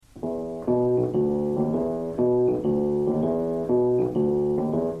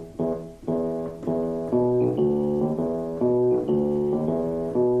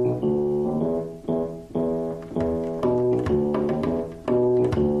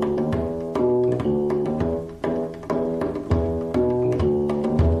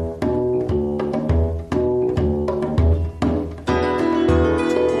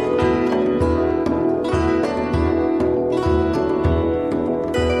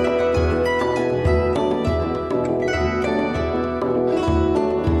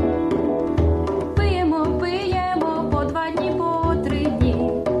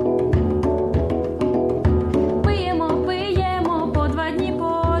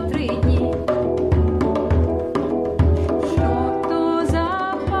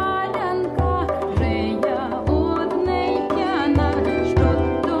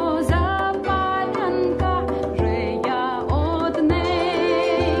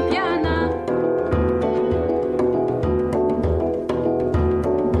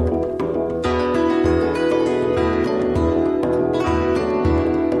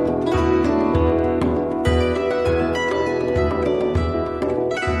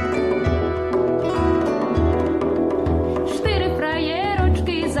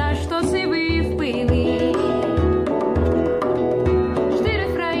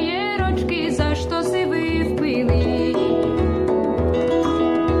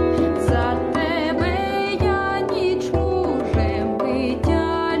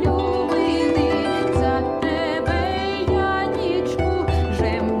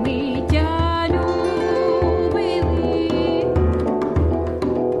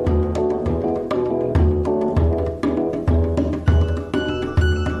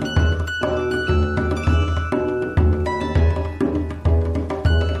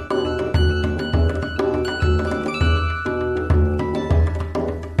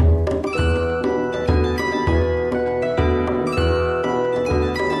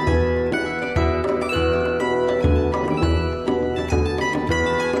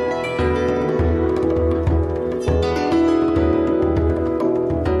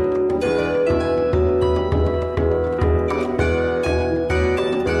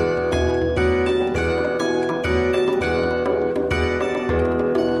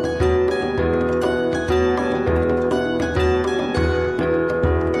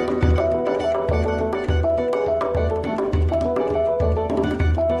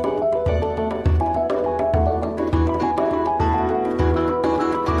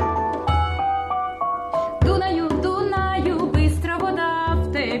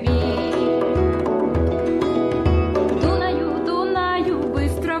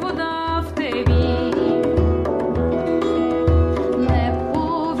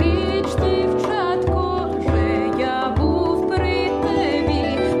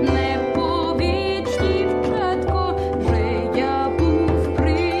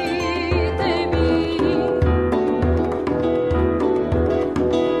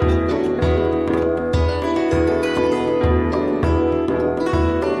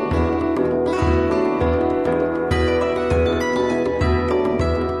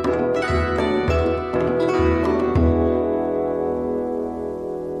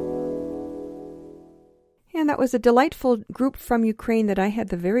Was a delightful group from Ukraine that I had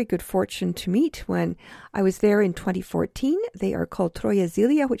the very good fortune to meet when I was there in 2014. They are called Troya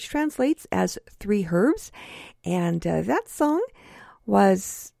Zilia, which translates as Three Herbs. And that song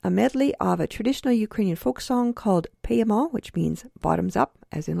was a medley of a traditional Ukrainian folk song called Payamo, which means bottoms up,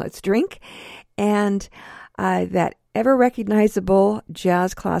 as in let's drink, and that ever-recognizable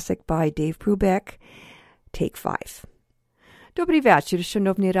jazz classic by Dave Brubeck, Take 5. Добрий вечір,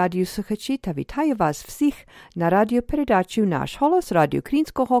 шановні радіослухачі, та вітаю вас всіх на радіопередачу «Наш голос» Радіо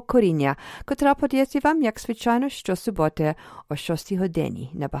Українського коріння, котра подається вам, як звичайно, щосуботи о 6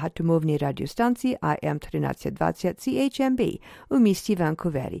 годині на багатомовній радіостанції AM 1320 CHMB у місті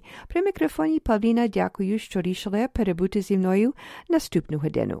Ванкувері. При мікрофоні Павліна, дякую, що рішили перебути зі мною наступну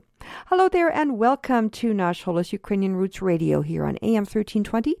годину. Hello there and welcome to Nash Holos Ukrainian Roots Radio here on AM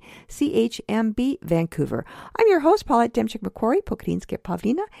 1320 CHMB Vancouver. I'm your host, Paulette Demchik-McQuarrie, Pokrinske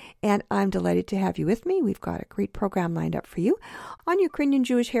Pavlina, and I'm delighted to have you with me. We've got a great program lined up for you. On Ukrainian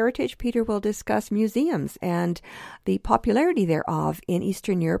Jewish heritage, Peter will discuss museums and the popularity thereof in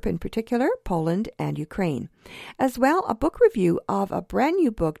Eastern Europe, in particular, Poland and Ukraine. As well, a book review of a brand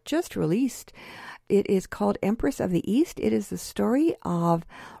new book just released. It is called Empress of the East. It is the story of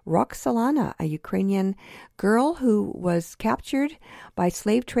Roxolana, a Ukrainian girl who was captured by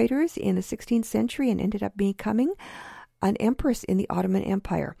slave traders in the 16th century and ended up becoming an empress in the Ottoman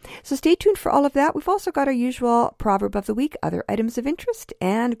Empire. So stay tuned for all of that. We've also got our usual proverb of the week, other items of interest,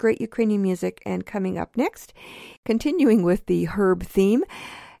 and great Ukrainian music. And coming up next, continuing with the herb theme,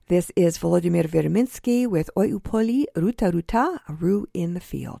 this is Volodymyr Verminsky with Oi u poli, ruta ruta, a rue in the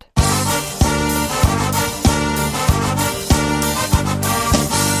field.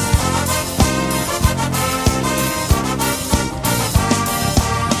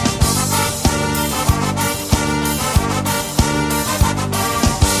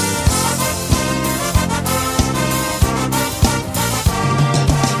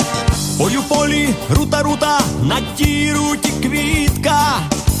 Ой у полі рута-рута, на тій руті квітка.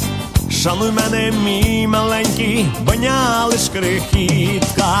 Шануй мене, мій маленький, баня лиш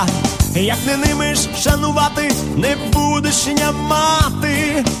крихітка. Як не ними ж шанувати, не будеш ня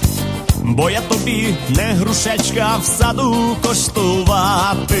мати. Бо я тобі не грушечка в саду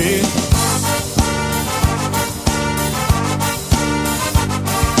коштувати.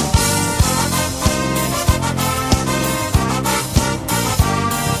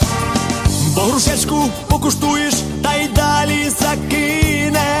 Бо грушечку покуштуєш, та й далі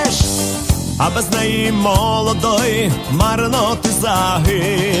закинеш, а без неї молодої марно ти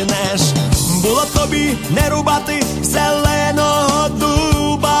загинеш. Було тобі не рубати зеленого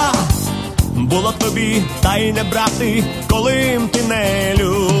дуба, було тобі та й не брати, коли ти не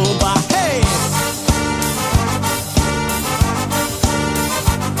люба. Гей!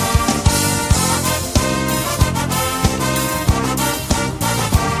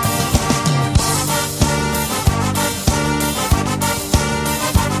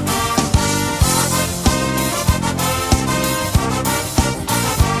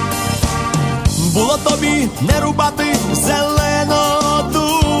 Було тобі не рубати зеленого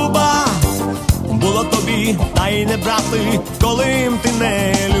дуба, було тобі та й не брати, коли ти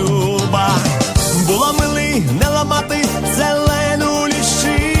не люба. Було милий не ламати зелену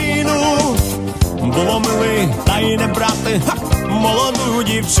ліщину, було милий та й не брати молоду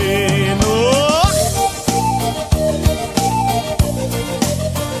дівчину.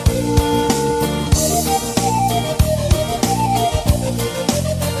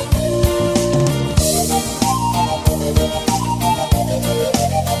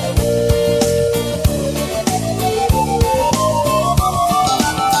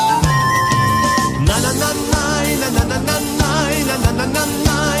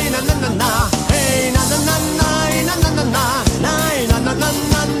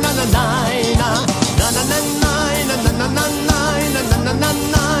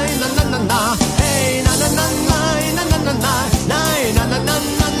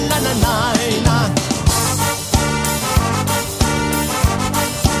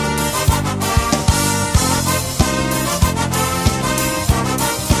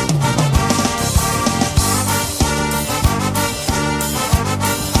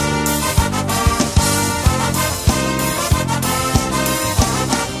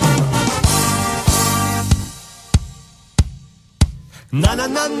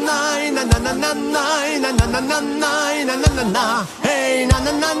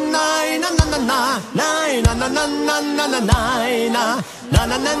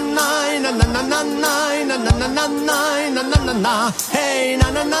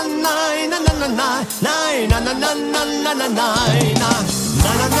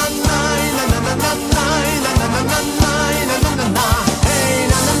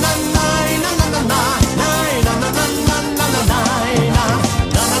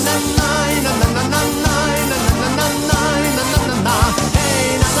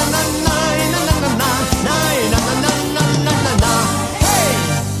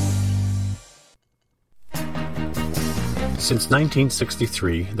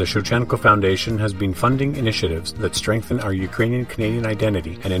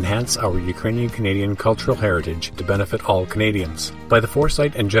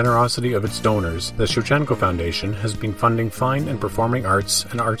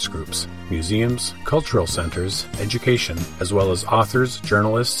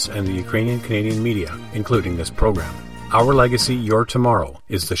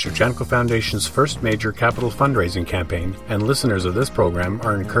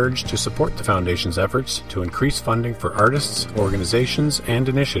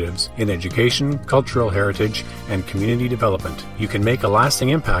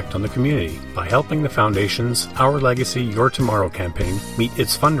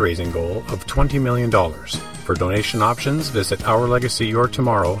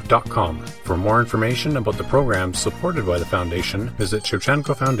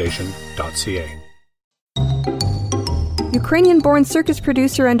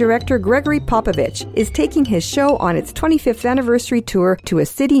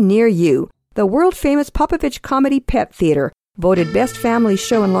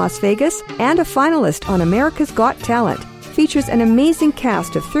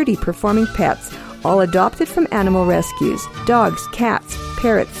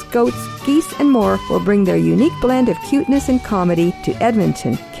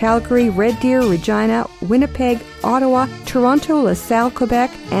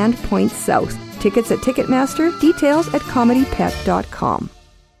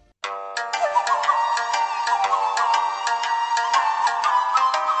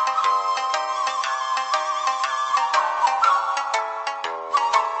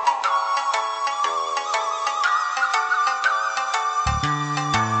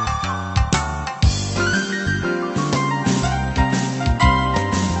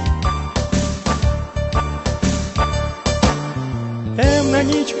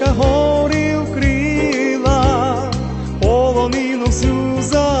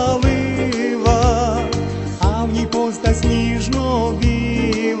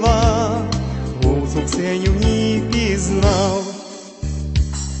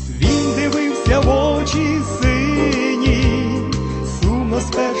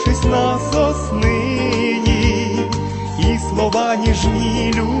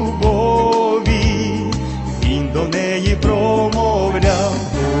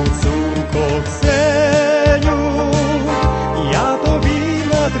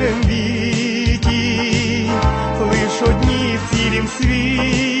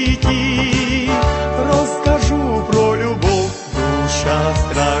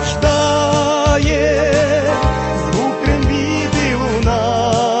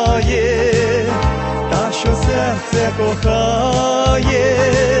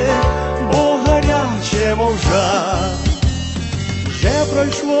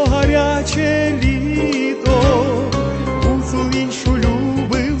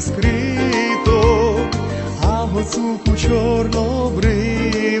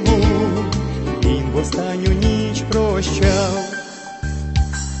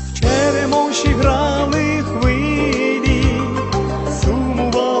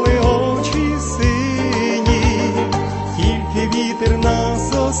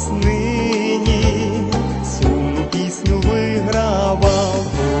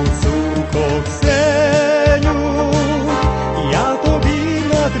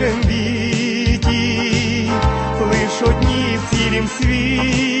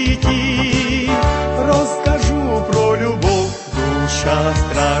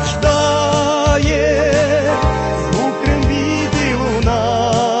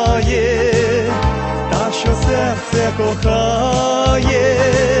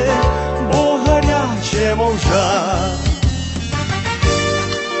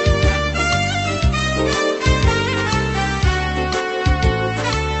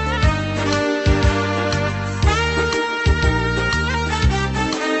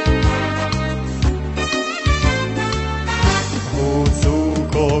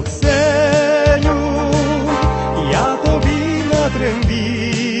 Ксеню, я тобі на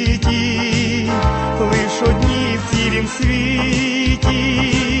трембіті, лиш одні в цілім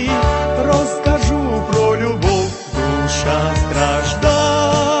світі, розкажу про любов, душа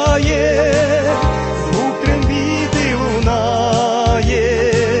страждає, звук трембіти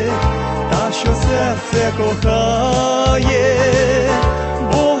лунає, та що серце кохає,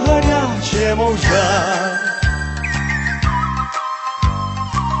 бо гаряче, мов жар.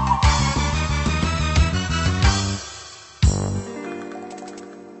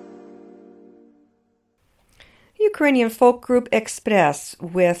 Ukrainian folk group Express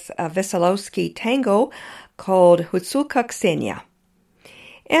with a Veselowski tango called Hutsulka Ksenia.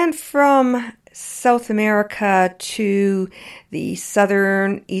 And from South America to the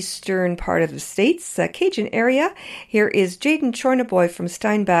southern eastern part of the states, Cajun area, here is Jaden Chornaboy from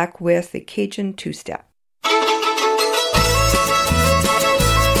Steinbach with the Cajun two-step.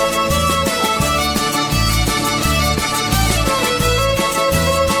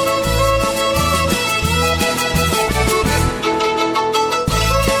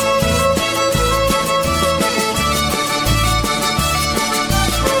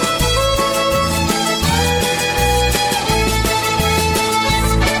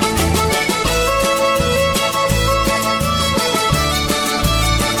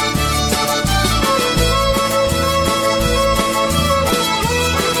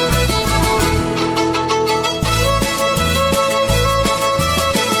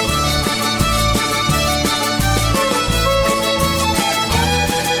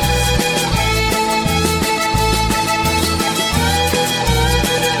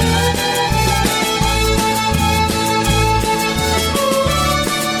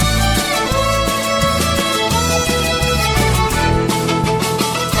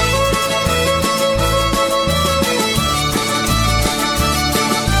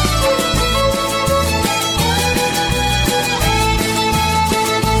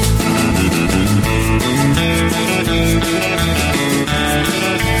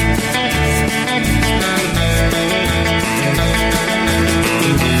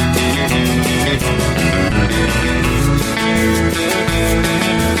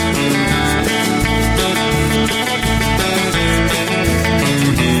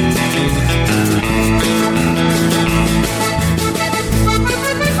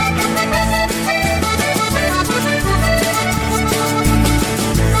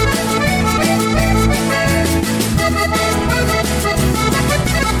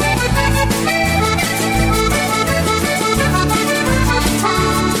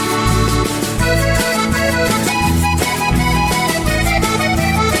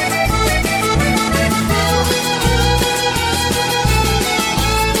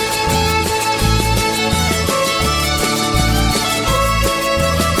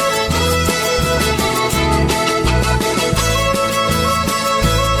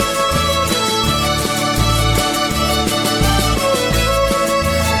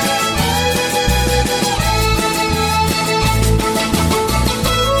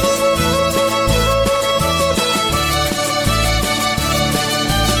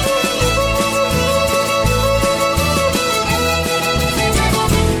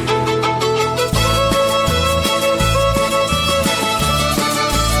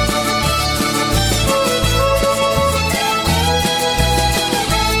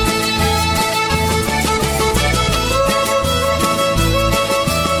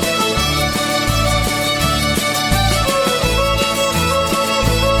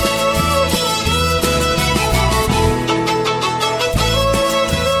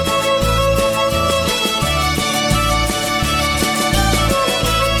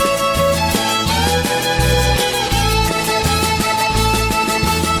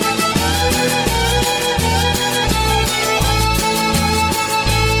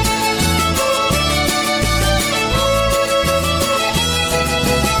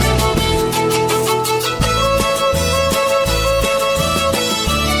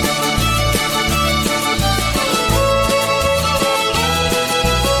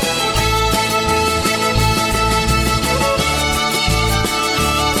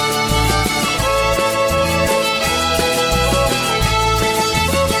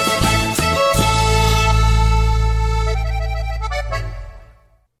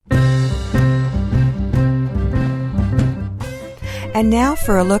 And now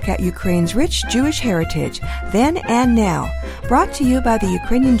for a look at Ukraine's rich Jewish heritage, then and now, brought to you by the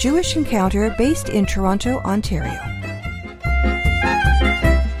Ukrainian Jewish Encounter based in Toronto, Ontario.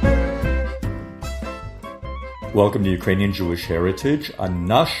 Welcome to Ukrainian Jewish Heritage on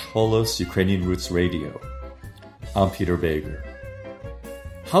Nash Holos Ukrainian Roots Radio. I'm Peter Bager.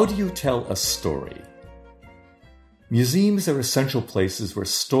 How do you tell a story? Museums are essential places where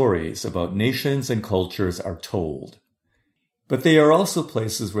stories about nations and cultures are told. But they are also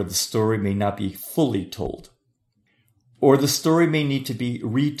places where the story may not be fully told, or the story may need to be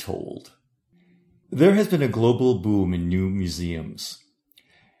retold. There has been a global boom in new museums.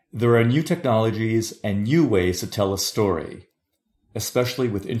 There are new technologies and new ways to tell a story, especially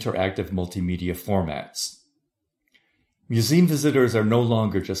with interactive multimedia formats. Museum visitors are no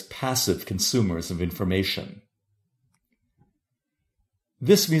longer just passive consumers of information.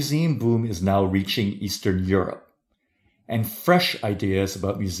 This museum boom is now reaching Eastern Europe, and fresh ideas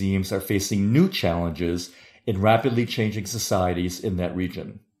about museums are facing new challenges in rapidly changing societies in that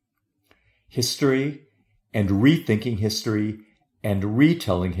region. History and rethinking history and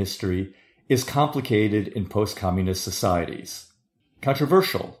retelling history is complicated in post-communist societies,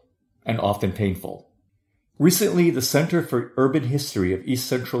 controversial, and often painful. Recently, the Center for Urban History of East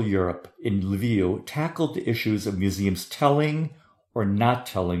Central Europe in Lviv tackled the issues of museums telling or not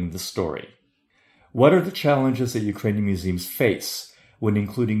telling the story. What are the challenges that Ukrainian museums face when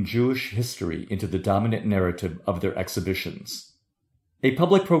including Jewish history into the dominant narrative of their exhibitions? A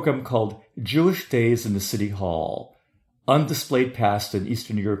public program called Jewish Days in the City Hall, Undisplayed Past in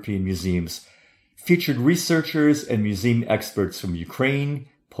Eastern European Museums, featured researchers and museum experts from Ukraine,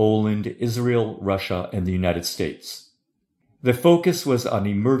 Poland, Israel, Russia, and the United States. The focus was on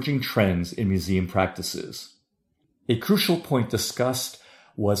emerging trends in museum practices. A crucial point discussed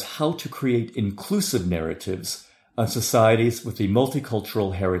was how to create inclusive narratives on societies with a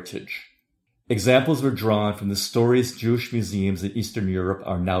multicultural heritage. Examples were drawn from the stories Jewish museums in Eastern Europe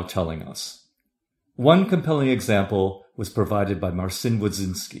are now telling us. One compelling example was provided by Marcin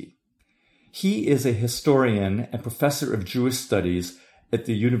Wodzinski. He is a historian and professor of Jewish studies at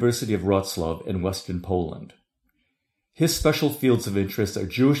the University of Wrocław in Western Poland. His special fields of interest are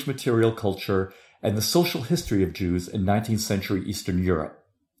Jewish material culture and the social history of Jews in 19th century Eastern Europe.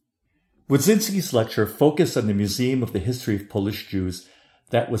 Wodzinski's lecture focused on the Museum of the History of Polish Jews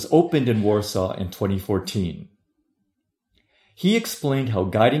that was opened in Warsaw in 2014. He explained how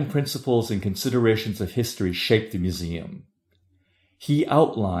guiding principles and considerations of history shaped the museum. He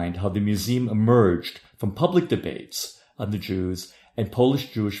outlined how the museum emerged from public debates on the Jews and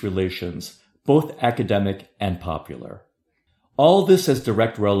Polish-Jewish relations, both academic and popular. All this has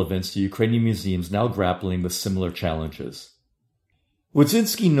direct relevance to Ukrainian museums now grappling with similar challenges.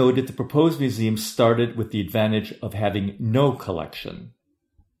 Wodzinski noted the proposed museum started with the advantage of having no collection.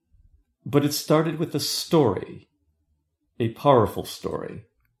 But it started with a story, a powerful story.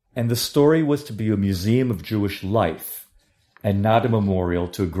 And the story was to be a museum of Jewish life, and not a memorial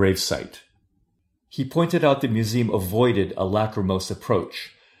to a gravesite. He pointed out the museum avoided a lachrymose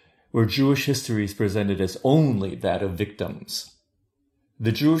approach, where Jewish history is presented as only that of victims.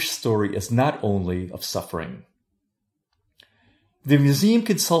 The Jewish story is not only of suffering. The museum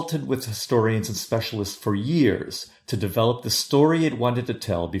consulted with historians and specialists for years to develop the story it wanted to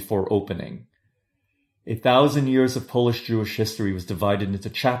tell before opening. 1,000 years of Polish-Jewish history was divided into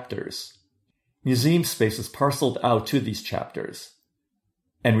chapters. Museum space was parceled out to these chapters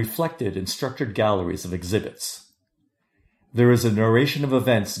and reflected in structured galleries of exhibits. There is a narration of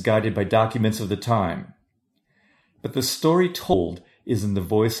events guided by documents of the time, but the story told is in the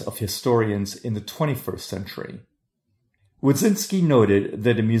voice of historians in the 21st century. Wodzinski noted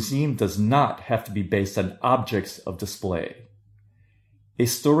that a museum does not have to be based on objects of display. A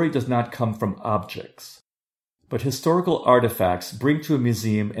story does not come from objects, but historical artifacts bring to a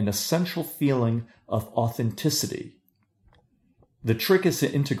museum an essential feeling of authenticity. The trick is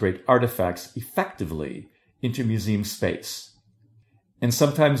to integrate artifacts effectively into museum space, and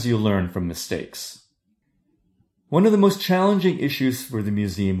sometimes you learn from mistakes. One of the most challenging issues for the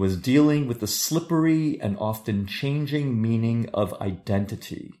museum was dealing with the slippery and often changing meaning of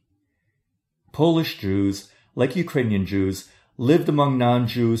identity. Polish Jews, like Ukrainian Jews, lived among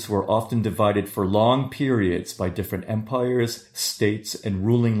non-Jews who were often divided for long periods by different empires, states, and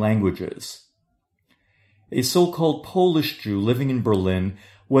ruling languages. A so-called Polish Jew living in Berlin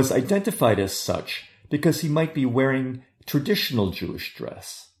was identified as such because he might be wearing traditional Jewish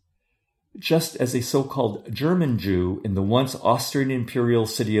dress, just as a so-called German Jew in the once Austrian imperial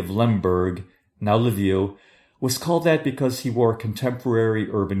city of Lemberg, now Lviv, was called that because he wore contemporary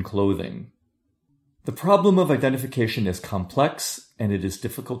urban clothing. The problem of identification is complex and it is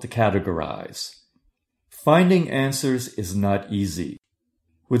difficult to categorize. Finding answers is not easy.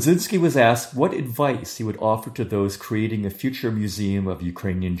 Wodzinski was asked what advice he would offer to those creating a future museum of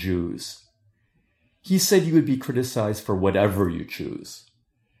Ukrainian Jews. He said you would be criticized for whatever you choose,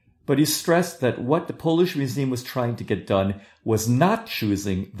 but he stressed that what the Polish Museum was trying to get done was not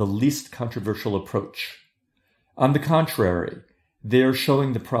choosing the least controversial approach. On the contrary, they are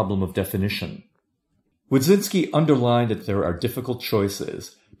showing the problem of definition. Wodzinski underlined that there are difficult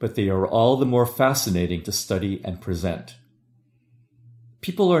choices, but they are all the more fascinating to study and present.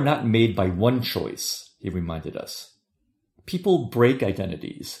 People are not made by one choice, he reminded us. People break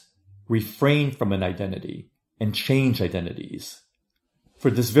identities, refrain from an identity, and change identities. For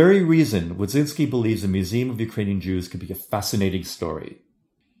this very reason, Wodzinski believes the Museum of Ukrainian Jews could be a fascinating story.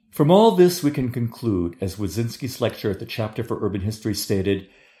 From all this, we can conclude, as Wodzinski's lecture at the Chapter for Urban History stated,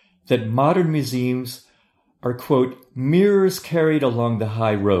 that modern museums are, quote, mirrors carried along the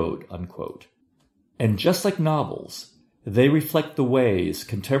high road, unquote. And just like novels, they reflect the ways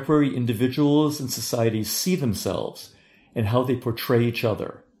contemporary individuals and societies see themselves and how they portray each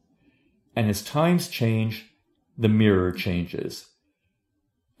other. And as times change, the mirror changes,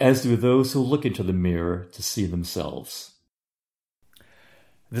 as do those who look into the mirror to see themselves.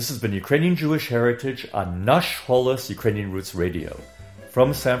 This has been Ukrainian Jewish Heritage on Nash Holos Ukrainian Roots Radio. From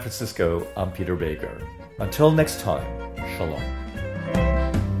San Francisco, I'm Peter Baker. Until next time, Shalom.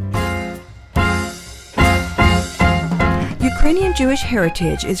 Ukrainian Jewish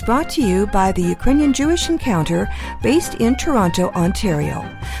Heritage is brought to you by the Ukrainian Jewish Encounter based in Toronto, Ontario.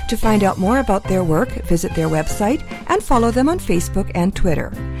 To find out more about their work, visit their website and follow them on Facebook and Twitter.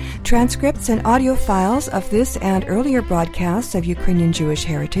 Transcripts and audio files of this and earlier broadcasts of Ukrainian Jewish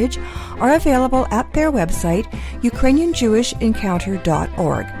Heritage are available at their website,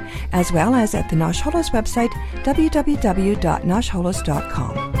 ukrainianjewishencounter.org, as well as at the Nash Holos website,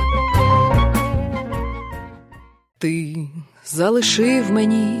 www.nashholos.com. Ти залишив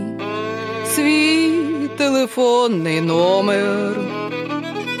мені свій телефонний номер.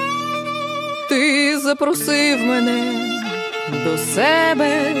 Ти запросив мене до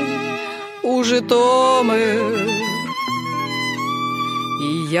себе у Житомир.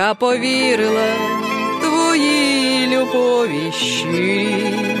 І я повірила твоїй любові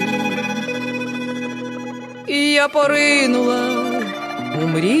щирій. І я поринула у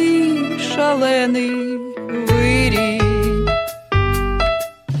мрій шалений вирій.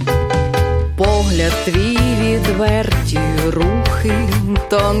 Погляд твій, відверті рухи,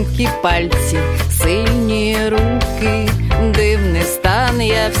 тонкі пальці, сильні руки, дивний стан,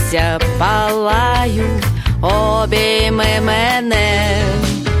 я вся палаю, обійми мене.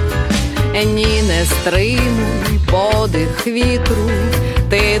 Ні, не стримуй подих вітру,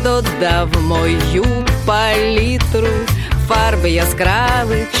 ти додав мою палітру, фарб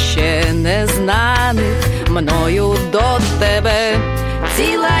яскравих, ще незнаних, мною до тебе.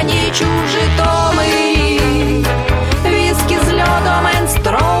 Ціла ніч у Житомирі, віскі з льодом and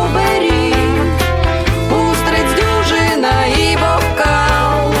стровбері, устриць дюжина і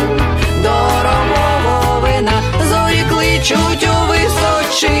бокал дорогого вина, зорі кличуть у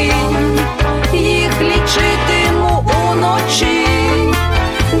височинь, їх лічитиму уночі,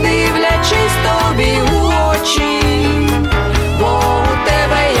 дивлячись тобі у очі, бо у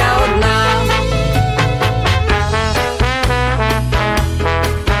тебе я одна.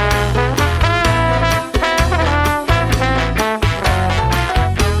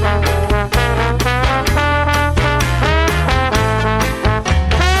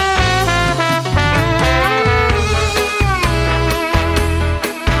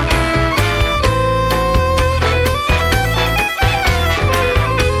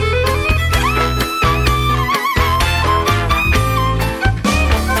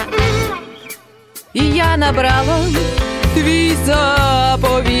 Я набрала твій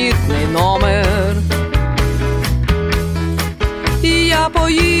заповітний номер. Я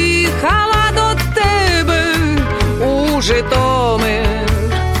поїхала до тебе у Житомир.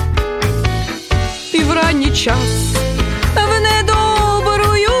 І в ранній час, в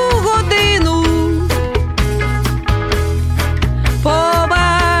недобрую годину,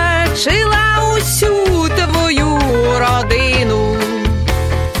 побачила усю твою родину.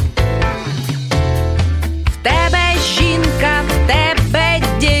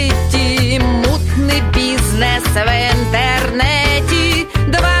 В інтернеті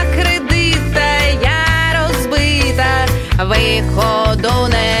 2 кредита, я розбита, виходу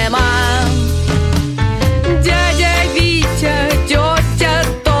нема. Дядя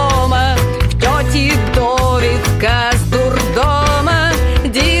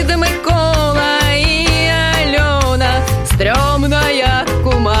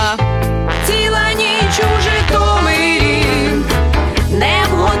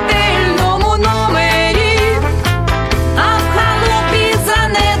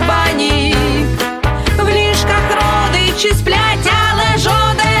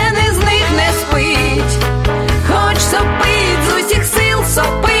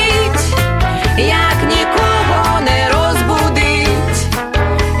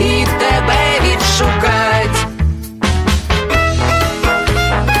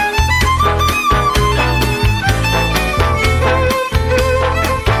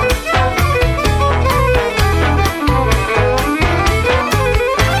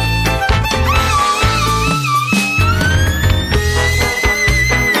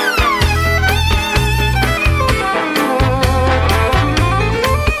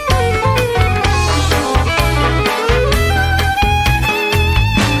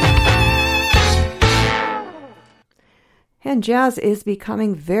Ukrainian jazz is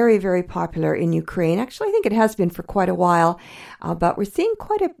becoming very, very popular in Ukraine. Actually, I think it has been for quite a while, but we're seeing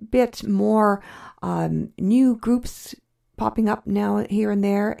quite a bit more new groups popping up now here and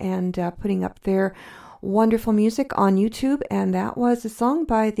there and putting up their wonderful music on YouTube. And that was a song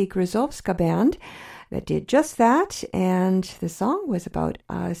by the Grozovska Band that did just that. And the song was about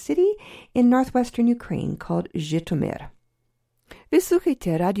a city in northwestern Ukraine called Zhytomyr. Ви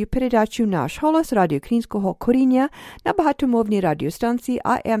слухаєте радіопередачу «Наш голос» Радіо Українського коріння на багатомовній радіостанції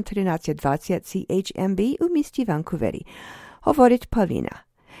AM1320 CHMB у місті Ванкувері. Говорить Павліна.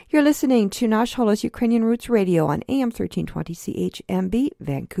 You're listening to Nash Holos Ukrainian Roots Radio on AM 1320 CHMB,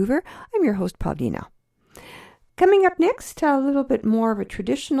 Vancouver. I'm your host, Pavlina. Coming up next, a little bit more of a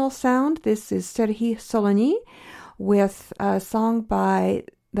traditional sound. This is Serhiy Solonyi with a song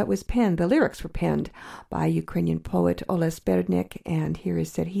that was penned. The lyrics were penned by Ukrainian poet Oles Berdnik, and here is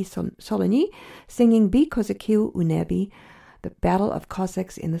Serhiy Solonyi singing Bi Kozakів у небі, the Battle of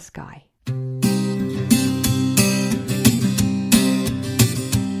Cossacks in the Sky.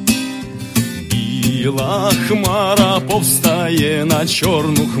 Біла хмара повстає на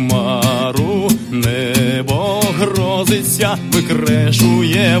чорну хмару, небо грозиться,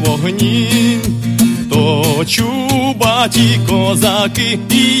 викрешує вогні. То чубаті козаки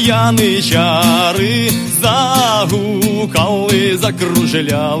і яничари загукали,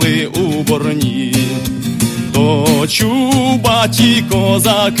 закружляли у борні. То чубаті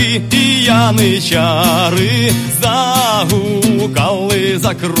козаки і яничари загукали,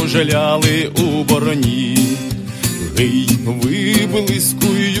 закружляли у борні. Гей,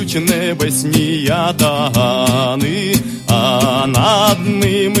 виблискують небесні ятагани, а над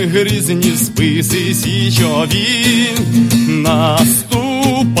ними грізні списи січові.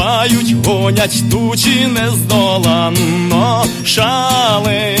 Наступають, гонять тучі нездоланно,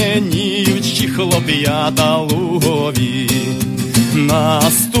 шаленіючі хлоп'ята лугові.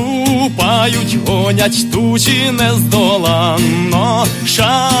 Наступають, гонять тучі нездоланно,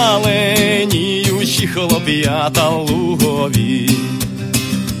 шаленіючі хлоп'ята лугові.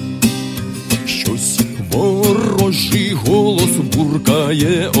 Щось ворожий голос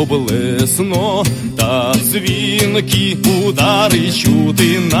буркає облесно, та дзвінкі удари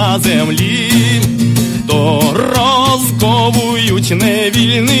чути на землі. То розковують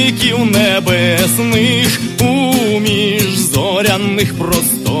невільників небесних у міжзоряних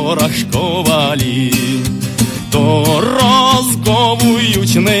просторах ковалі. То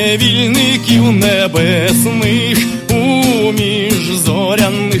розковують невільників небесних у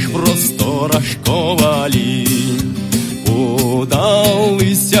міжзоряних просторах ковалі.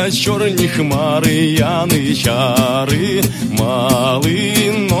 Подалися чорні хмари яничари,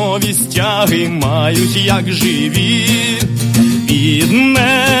 малинові стяги мають як живі. Під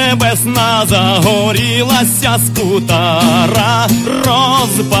небесна загорілася скутара,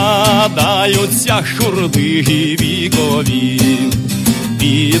 розпадаються хурдиги вікові.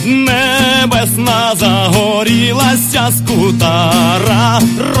 Під небесна загорілася скутара,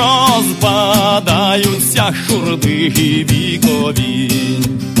 розпадаються хурдиги вікові.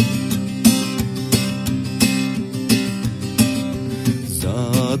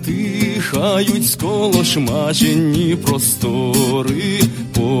 Затихають сколошмачені простори,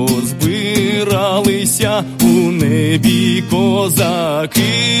 позбиралися у небі козаки.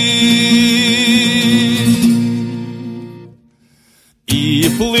 І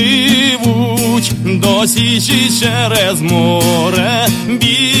пливуть до січі через море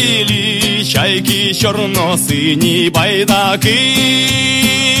білі чайки, чорно-сині байдаки.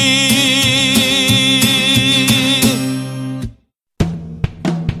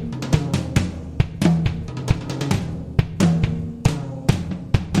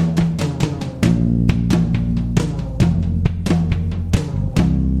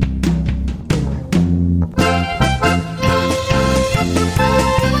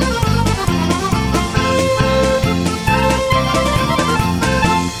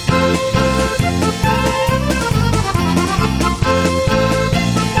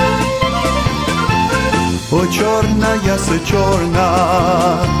 Чорна, як се чорна,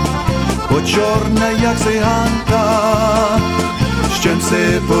 о чорна, як циганка. З чим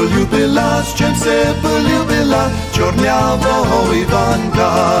се полюбила чорнявого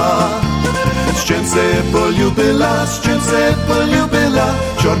Іванка. З чим се полюбила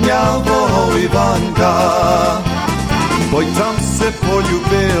чорнявого Іванка. Бо й там се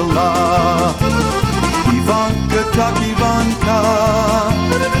полюбила Іванка, так Іванка.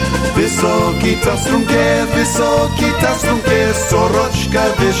 Wysoki ta strunkie, soroczka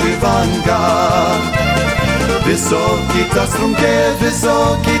wyżywanka. Wysoki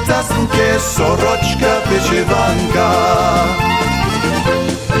ta strunkie, soroczka wyszywanka.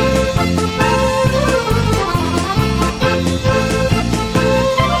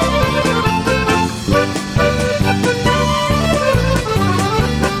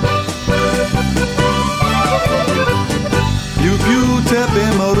 Lubię Ciebie,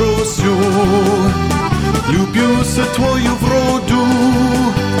 Marusiu, lubię se Twoją wrodu.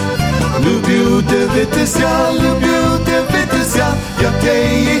 Lubię dywitysja, jak Ty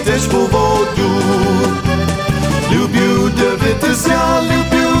idziesz po wodu. Lubię dywitysja,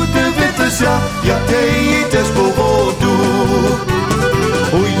 jak Ty idziesz po wodu.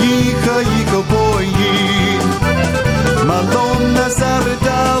 Ujicha i go boi, Madonna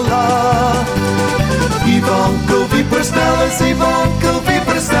zarydala. Iwankowi prestales,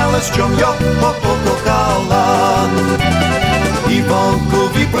 czym ja pokochała.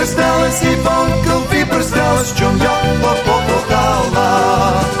 Iwankowi prestales, czym ja pokochała.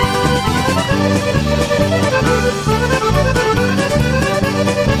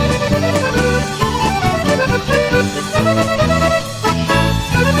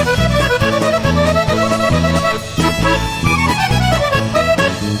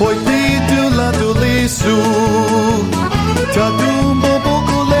 Oj ty do lesu, ta dumbo po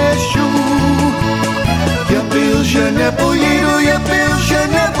kolesiu. Ja bil, że nie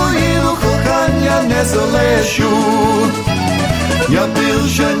pojedu, kochania nie zalesiu. Ja bil,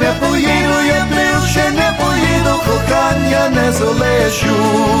 że nie pojedu, kochania nie zalesiu.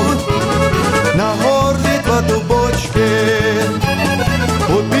 Na hordy dwa doboczki,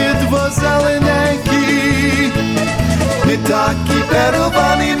 obidwa zelenenki. My taki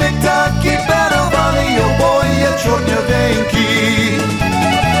perowany, oboje czorniawenki.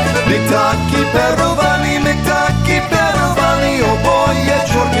 My taki perowany, oboje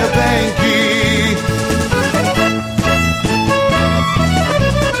czorniawenki.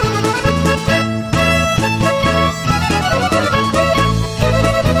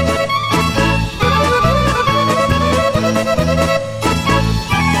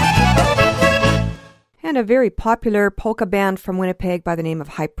 And a very popular polka band from Winnipeg by the name of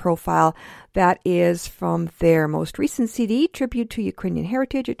High Profile. That is from their most recent CD, Tribute to Ukrainian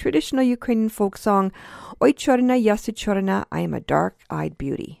Heritage, a traditional Ukrainian folk song, Oi Chorna, Yasi Chorna, I Am a Dark-Eyed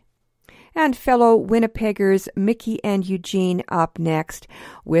Beauty. And fellow Winnipeggers Mickey and Eugene up next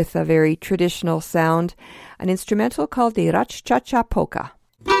with a very traditional sound, an instrumental called the Rach-Cha-Cha Polka.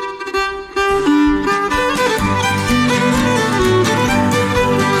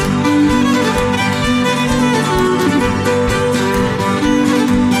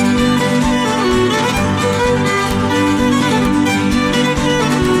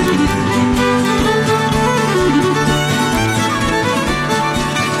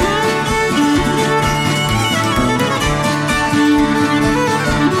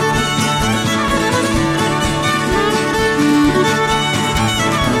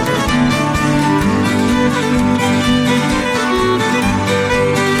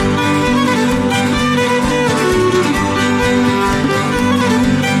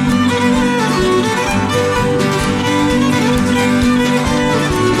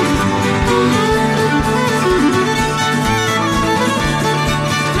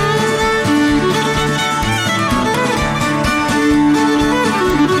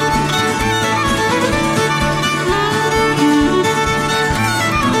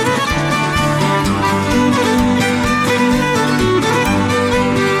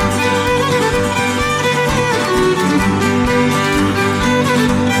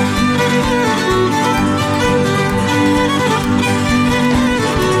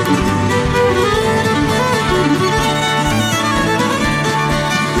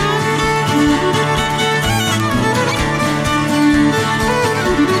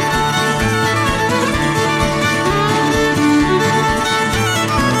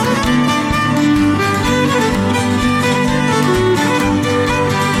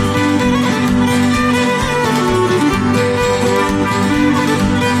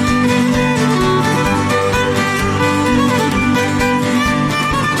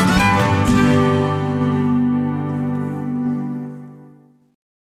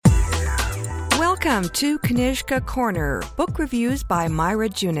 Welcome to Knyzhka Corner, book reviews by Myra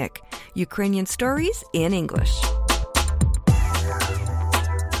Junik, Ukrainian stories in English.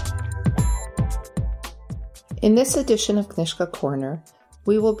 In this edition of Knyzhka Corner,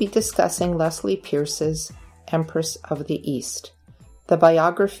 we will be discussing Leslie Pierce's Empress of the East, the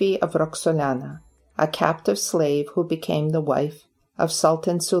biography of Roxolana, a captive slave who became the wife of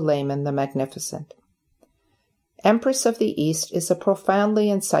Sultan Suleiman the Magnificent. Empress of the East is a profoundly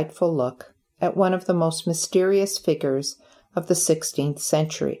insightful look at one of the most mysterious figures of the 16th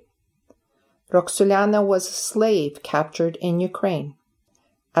century. Roxolana was a slave captured in Ukraine.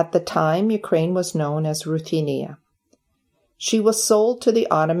 At the time, Ukraine was known as Ruthenia. She was sold to the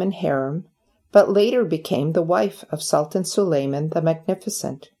Ottoman harem, but later became the wife of Sultan Suleiman the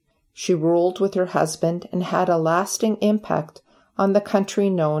Magnificent. She ruled with her husband and had a lasting impact on the country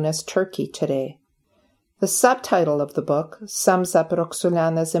known as Turkey today. The subtitle of the book sums up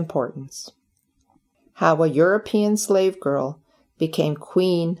Roxolana's importance: How a European slave girl became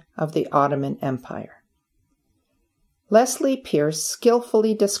queen of the Ottoman Empire. Leslie Pierce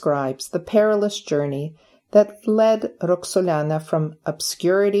skillfully describes the perilous journey that led Roxolana from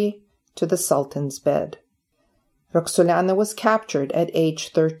obscurity to the Sultan's bed. Roxolana was captured at age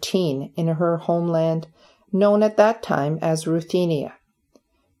 13 in her homeland, known at that time as Ruthenia.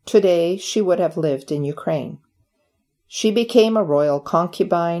 Today, she would have lived in Ukraine. She became a royal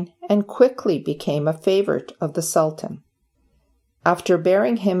concubine and quickly became a favorite of the Sultan. After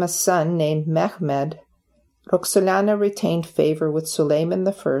bearing him a son named Mehmed, Roxolana retained favor with Suleiman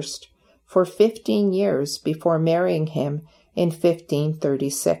I for 15 years before marrying him in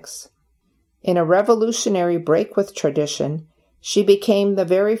 1536. In a revolutionary break with tradition, she became the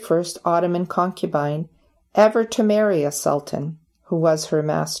very first Ottoman concubine ever to marry a sultan, who was her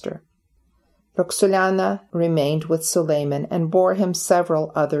master. Roxolana remained with Suleiman and bore him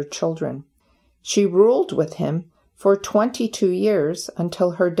several other children. She ruled with him for 22 years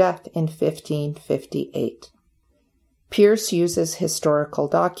until her death in 1558. Pierce uses historical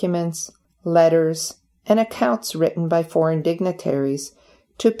documents, letters, and accounts written by foreign dignitaries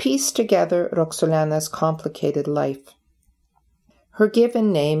to piece together Roxolana's complicated life. Her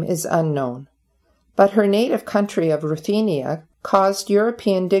given name is unknown, but her native country of Ruthenia caused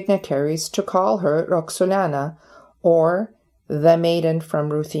European dignitaries to call her Roxolana, or the Maiden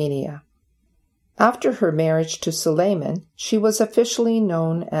from Ruthenia. After her marriage to Suleiman, she was officially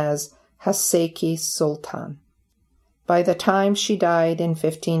known as Haseki Sultan. By the time she died in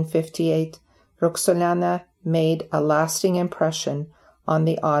 1558, Roxolana made a lasting impression on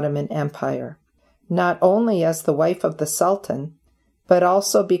the Ottoman Empire, not only as the wife of the Sultan, but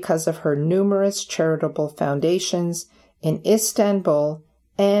also because of her numerous charitable foundations in Istanbul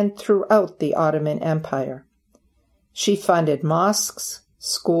and throughout the Ottoman Empire. She funded mosques,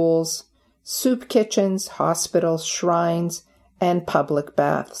 schools, soup kitchens, hospitals, shrines, and public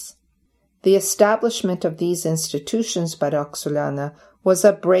baths. The establishment of these institutions by Roxolana was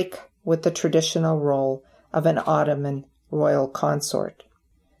a break with the traditional role of an Ottoman royal consort.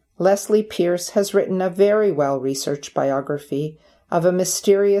 Leslie Pierce has written a very well-researched biography of a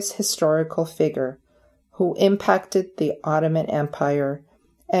mysterious historical figure who impacted the Ottoman Empire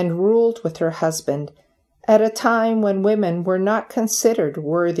and ruled with her husband at a time when women were not considered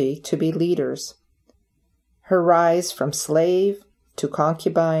worthy to be leaders. Her rise from slave to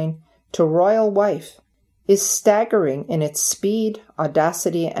concubine to royal wife is staggering in its speed,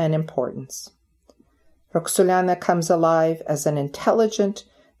 audacity, and importance. Roxolana comes alive as an intelligent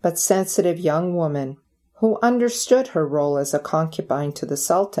but sensitive young woman who understood her role as a concubine to the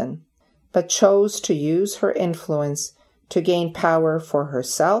Sultan, but chose to use her influence to gain power for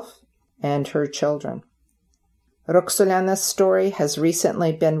herself and her children. Roxolana's story has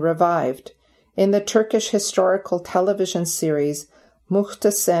recently been revived in the Turkish historical television series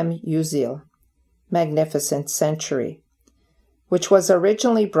Muhteşem Yüzyıl, Magnificent Century, which was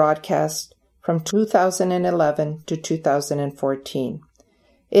originally broadcast from 2011 to 2014.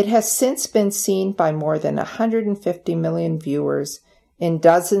 It has since been seen by more than 150 million viewers in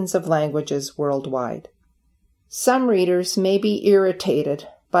dozens of languages worldwide. Some readers may be irritated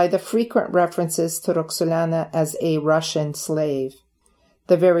by the frequent references to Roxolana as a Russian slave.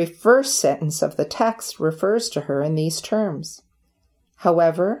 The very first sentence of the text refers to her in these terms.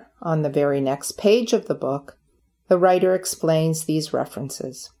 However, on the very next page of the book, the writer explains these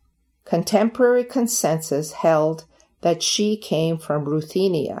references. Contemporary consensus held that she came from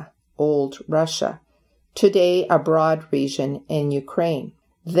Ruthenia, Old Russia, today a broad region in Ukraine,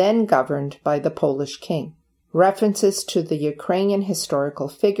 then governed by the Polish king. References to the Ukrainian historical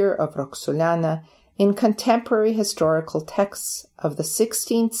figure of Roxolana in contemporary historical texts of the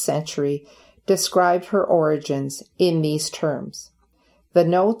 16th century described her origins in these terms. The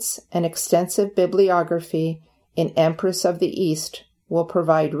notes and extensive bibliography in Empress of the East will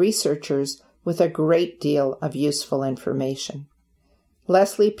provide researchers with a great deal of useful information.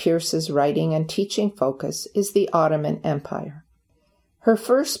 Leslie Pierce's writing and teaching focus is the Ottoman Empire. Her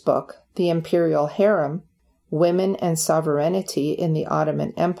first book, The Imperial Harem, Women and Sovereignty in the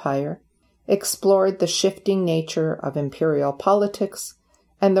Ottoman Empire, explored the shifting nature of imperial politics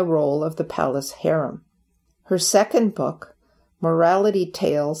and the role of the palace harem. Her second book, Morality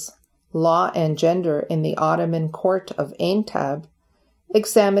Tales, Law and Gender in the Ottoman Court of Aintab,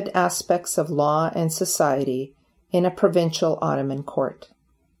 examined aspects of law and society in a provincial Ottoman court.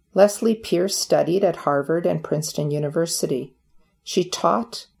 Leslie Pierce studied at Harvard and Princeton University. She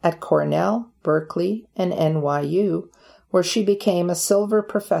taught at Cornell, Berkeley, and NYU, where she became a Silver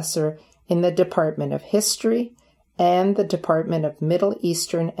Professor in the Department of History and the Department of Middle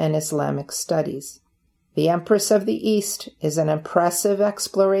Eastern and Islamic Studies. The Empress of the East is an impressive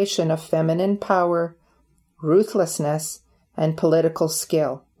exploration of feminine power, ruthlessness, and political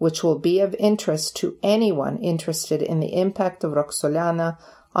skill, which will be of interest to anyone interested in the impact of Roxolana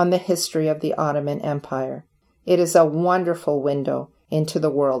on the history of the Ottoman Empire. It is a wonderful window into the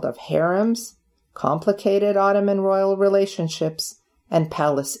world of harems, complicated Ottoman royal relationships, and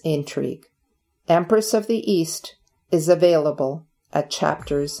palace intrigue. Empress of the East is available at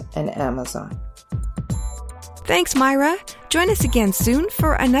Chapters and Amazon. Thanks, Myra. Join us again soon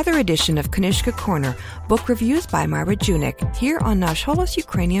for another edition of Kanishka Corner, book reviews by Myra Junik, here on Nasz Holos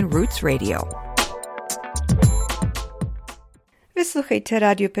Ukrainian Roots Radio. Ви слухаєте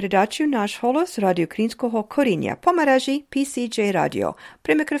радіопередачу «Наш голос» радіоукраїнського коріння по мережі PCJ Radio.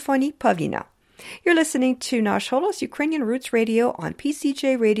 При мікрофоні Павліна. You're listening to Nasz Holos Ukrainian Roots Radio on PCJ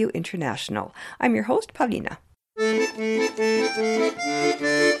Radio International. I'm your host, Pavlina.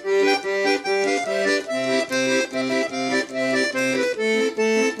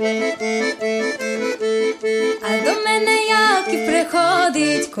 А до мене Яків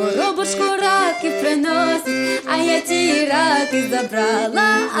приходить, коробочку раків приносить, а я ті раки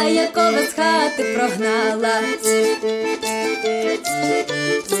забрала, а Якова з хати прогнала.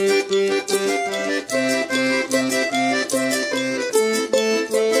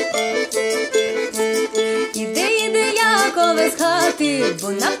 Іди, Якове з хати,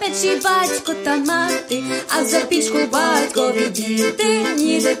 бо на печі батько та мати, а за пічку батькові діти,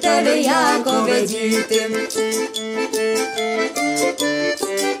 ніде тебе, Якове, діти.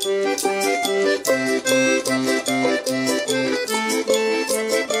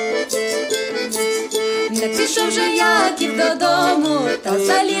 Не пішов же Яків додому, та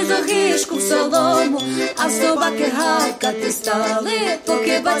заліз у хишку в солому, а собаки гавкати стали,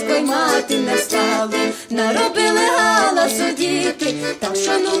 поки батько й мати не стали. Наробили галасу діти, так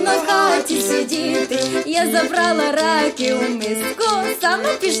що нудно в хаті сидіти. Я забрала раки у миску,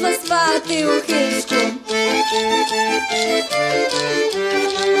 сама пішла спати у хишку.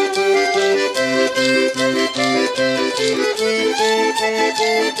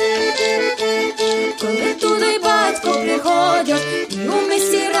 Коли туди батько приходять, і у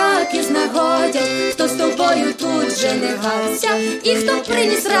мисі раки знаходять, хто з тобою тут же не гався, і хто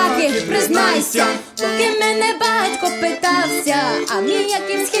приніс раки, признайся. Поки мене батько питався, а мій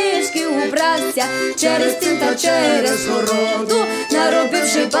Яків з хишки убрався, через тин та через городу,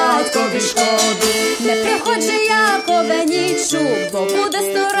 наробивши батькові шкоду. Не приходь же, Якове, нічу, бо буде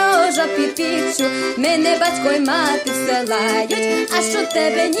сторожа під піччю. Мене батько й мати все лають, а що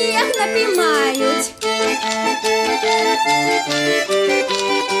тебе ніяк не піймають.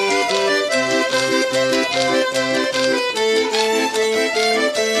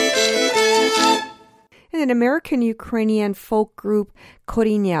 An American-Ukrainian folk group,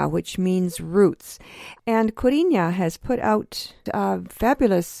 Korinya, which means roots. And Korinya has put out a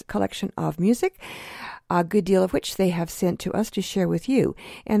fabulous collection of music, a good deal of which they have sent to us to share with you.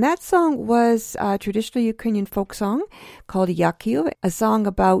 And that song was a traditional Ukrainian folk song called Yakiv, a song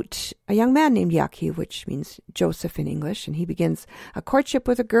about a young man named Yakiv, which means Joseph in English. And he begins a courtship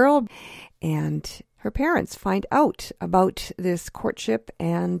with a girl, and her parents find out about this courtship,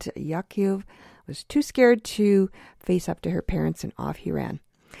 and Yakiv was too scared to face up to her parents, and off he ran.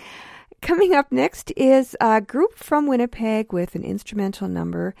 Coming up next is a group from Winnipeg with an instrumental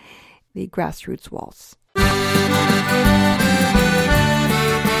number, the Grassroots Waltz.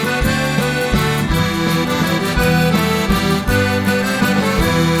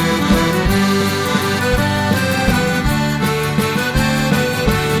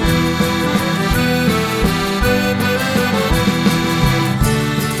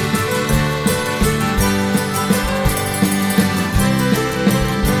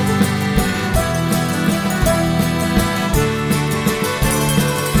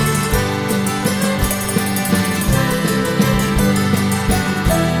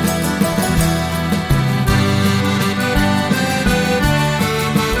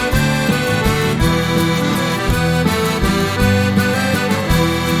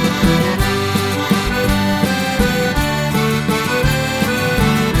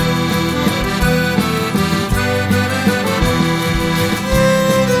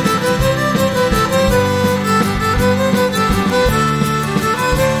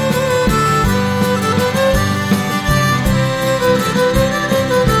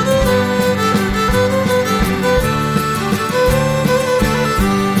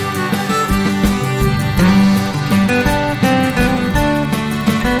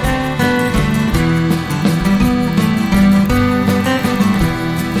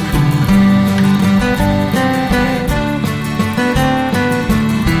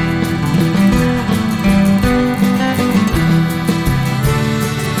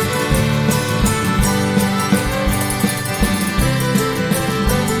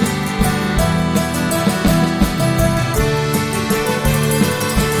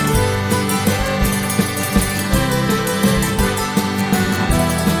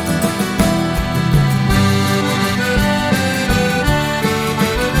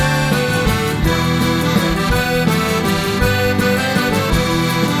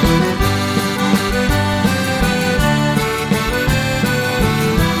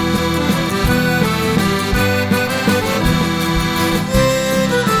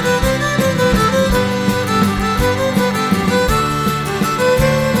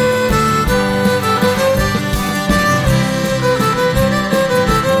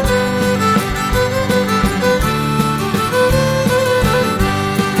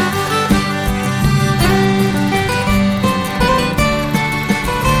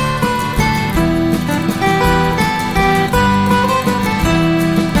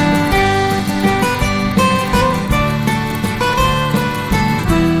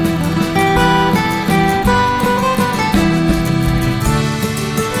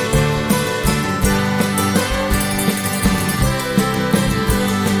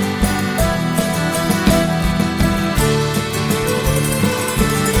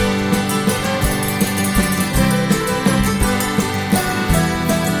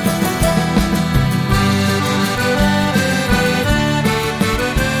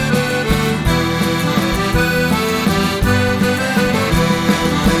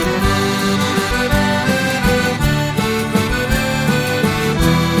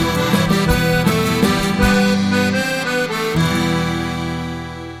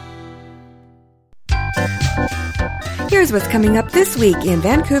 Here's what's coming up this week in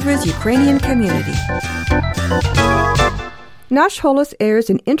Vancouver's Ukrainian community. Nash Holos airs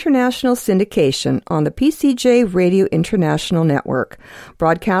in international syndication on the PCJ Radio International Network,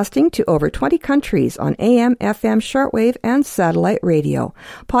 broadcasting to over 20 countries on AM, FM, shortwave, and satellite radio.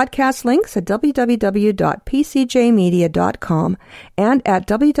 Podcast links at www.pcjmedia.com and at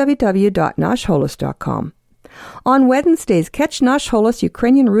www.nashholos.com. On Wednesdays, catch Nash Holos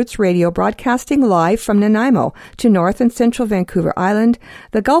Ukrainian Roots Radio broadcasting live from Nanaimo to North and Central Vancouver Island,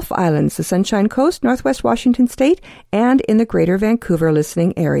 the Gulf Islands, the Sunshine Coast, Northwest Washington State, and in the Greater Vancouver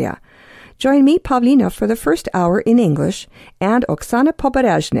listening area. Join me, Pavlina, for the first hour in English and Oksana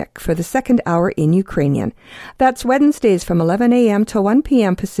Poberezhnik for the second hour in Ukrainian. That's Wednesdays from 11 a.m. to 1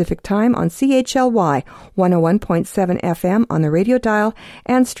 p.m. Pacific Time on CHLY 101.7 FM on the radio dial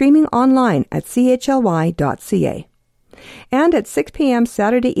and streaming online at chly.ca. And at 6 p.m.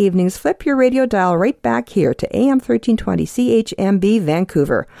 Saturday evenings, flip your radio dial right back here to AM 1320 CHMB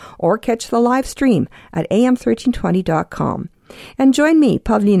Vancouver or catch the live stream at am1320.com. And join me,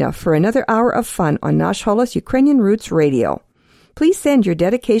 Pavlina, for another hour of fun on Nash Holos Ukrainian Roots Radio. Please send your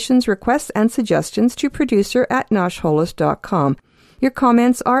dedications, requests, and suggestions to producer@nashholos.com. Your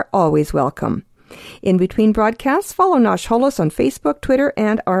comments are always welcome. In between broadcasts, follow Nash Holos on Facebook, Twitter,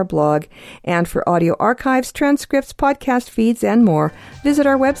 and our blog. And for audio archives, transcripts, podcast feeds, and more, visit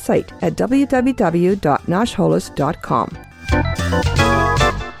our website at www.nashholos.com.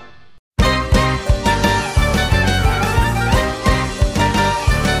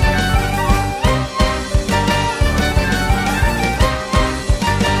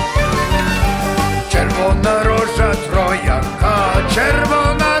 Червона рожа трояка,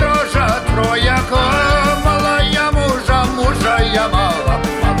 червона рожа трояка, малая мужа, мужа я мала,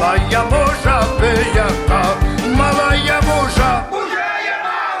 малая мужа пияка, малая мужа, мужа я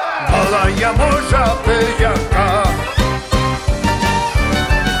мала, малая мужа пияка.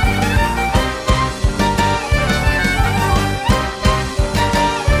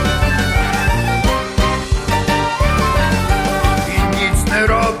 Він ніц не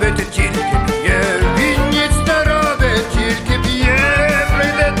робить, тільки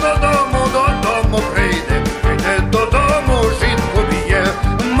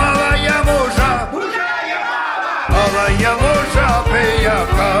я мужа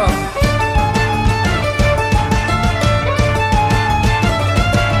пияка.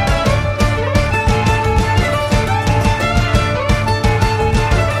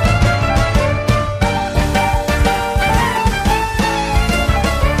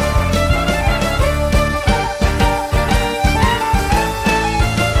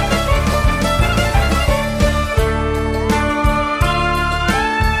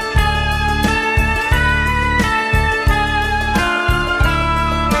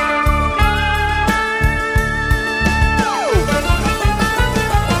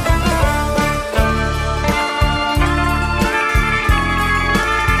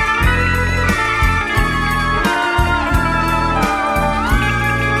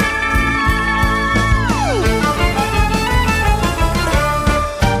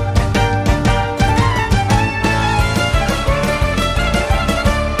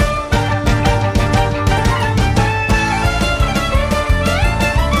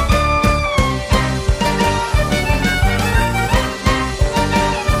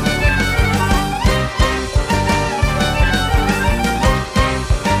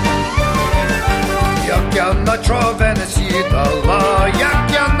 На човен сідала,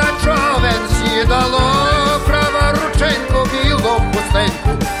 як я на човен сідала, права рученьку білу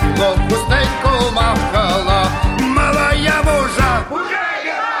хустеньку махала. Малая мужа,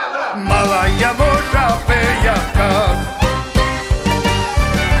 малая мужа пияка.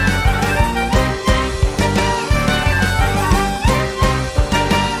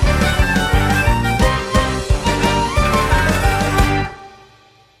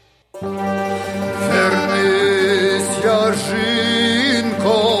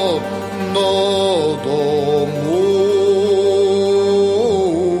 Жінко, додому.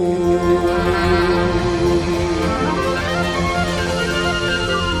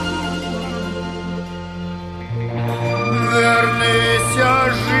 Вернися,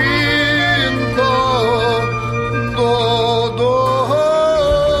 жінко, додому.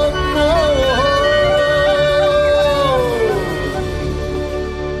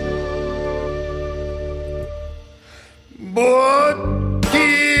 Бо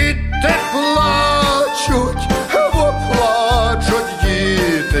діти плачуть,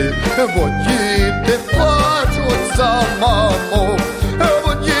 бо діти плачуть за маму,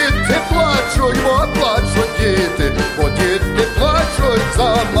 бо діти плачуть, діти, бо діти плачуть за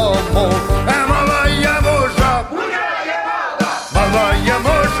маму. Малая мужа,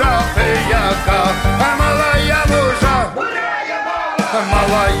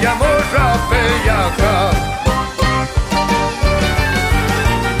 малая мужа пияка.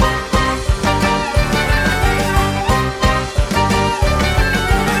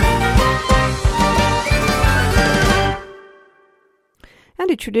 And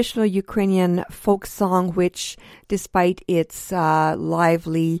a traditional Ukrainian folk song, which, despite its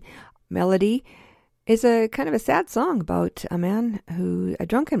lively melody, is a kind of a sad song about a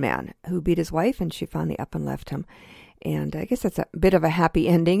drunken man who beat his wife, and she finally up and left him. And I guess that's a bit of a happy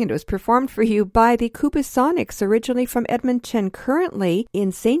ending. And it was performed for you by the Kubasonics, originally from Edmonton, currently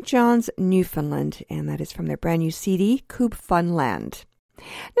in St. John's, Newfoundland. And that is from their brand new CD, Kub Funland.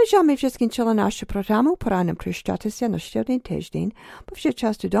 На жаль, ми вже скінчили нашу програму, пора нам прощатися на ще один тиждень, бо вже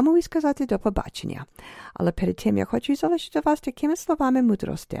час додому і сказати до побачення. Але перед тим я хочу залишити вас такими словами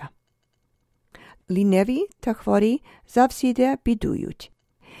мудрості. Ліниві та хворі завсіди бідують.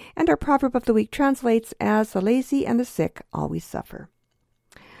 And our proverb of the week translates as the lazy and the sick always suffer.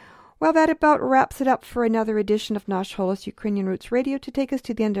 Well, that about wraps it up for another edition of Nash Holos Ukrainian Roots Radio. To take us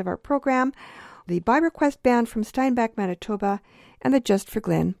to the end of our program, the By Request Band from Steinbach, Manitoba, and the Just for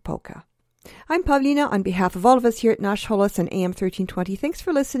Glen polka. I'm Pavlina on behalf of all of us here at Nash Holos and AM 1320. Thanks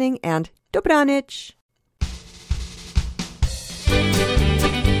for listening, and Dobranic!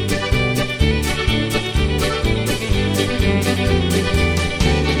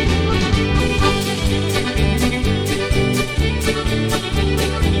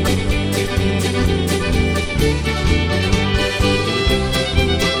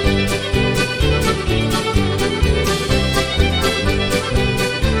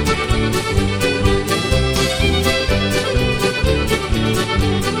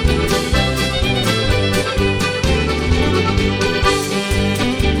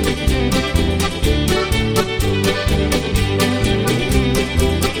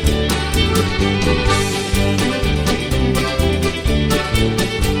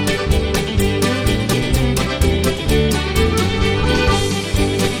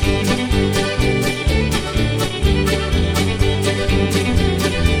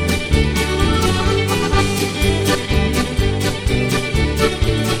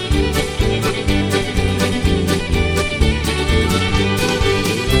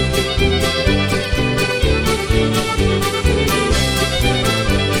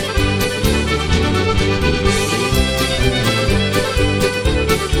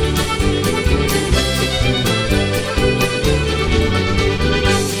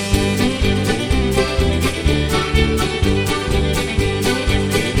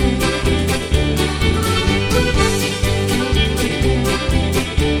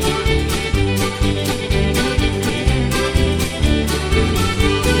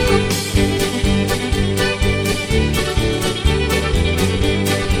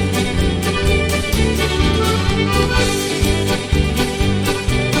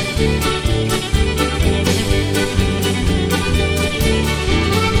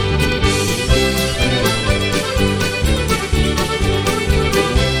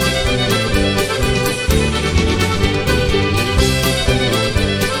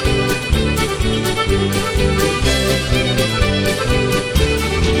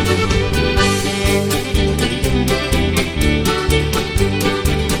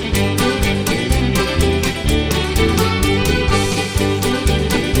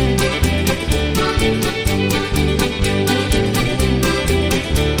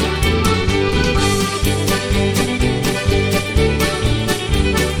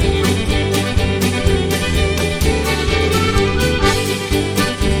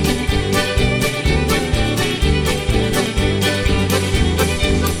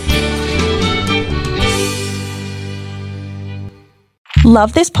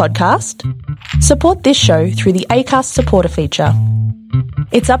 Love this podcast? Support this show through the Acast supporter feature.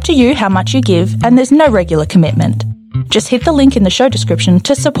 It's up to you how much you give, and there's no regular commitment. Just hit the link in the show description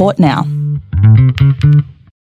to support now.